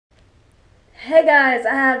Hey guys,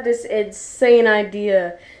 I have this insane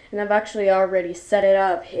idea, and I've actually already set it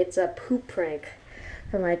up. It's a poop prank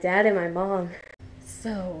for my dad and my mom.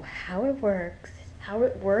 So how it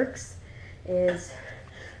works is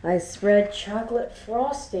I spread chocolate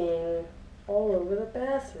frosting all over the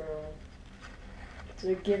bathroom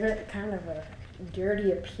to give it kind of a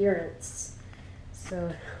dirty appearance.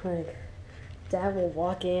 So like Dad will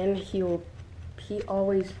walk in, he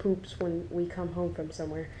always poops when we come home from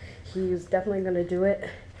somewhere. He's definitely gonna do it.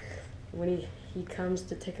 When he comes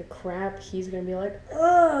to take a crap, he's gonna be like,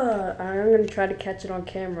 ugh! I'm gonna try to catch it on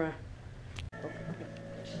camera.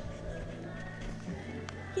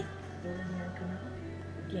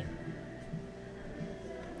 Yeah.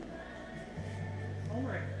 Oh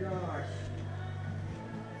my gosh.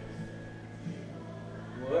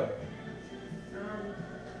 What?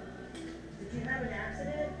 Did you have an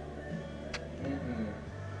accident?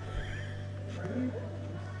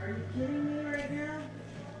 Are you kidding me right now?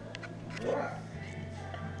 What?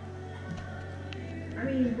 I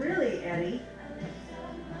mean, really, Eddie?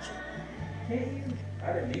 Can't you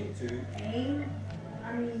I didn't mean to. aim?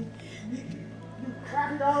 I mean, you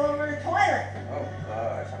crapped all over the toilet. Oh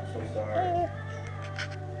gosh, I'm so sorry.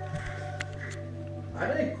 I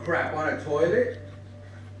didn't crap on a toilet.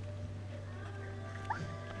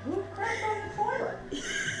 Who crapped on the toilet?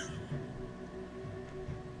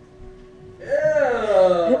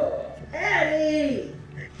 Ew. Eddie!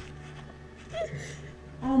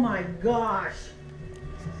 Oh my gosh.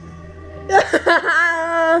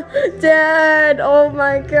 Dad, oh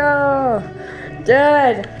my god.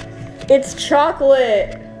 Dad, it's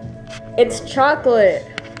chocolate. It's chocolate.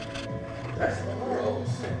 That's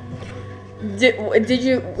gross. Did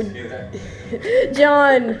you, Do that.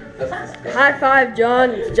 John, That's disgusting. high five,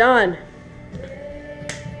 John. John.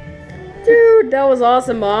 Dude, that was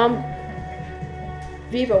awesome, Mom.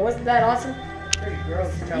 Viva, wasn't that awesome? Pretty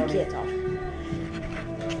gross, You Tony. can't talk.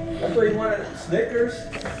 That's what you wanted. Snickers.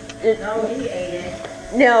 No, he ate it.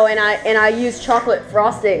 No, and I used chocolate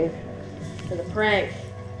frosting for the prank.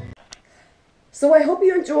 So I hope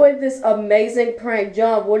you enjoyed this amazing prank.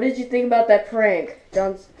 John, what did you think about that prank?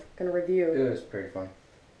 John's gonna review. It was pretty fun.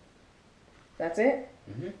 That's it?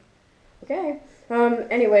 Mhm. Okay.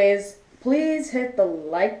 Anyways, please hit the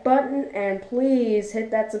like button and please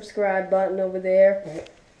hit that subscribe button over there.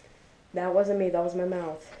 That wasn't me, that was my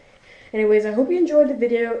mouth. Anyways, I hope you enjoyed the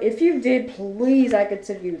video. If you did, please, I could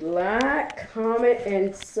tell you like, comment,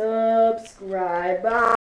 and subscribe. Bye.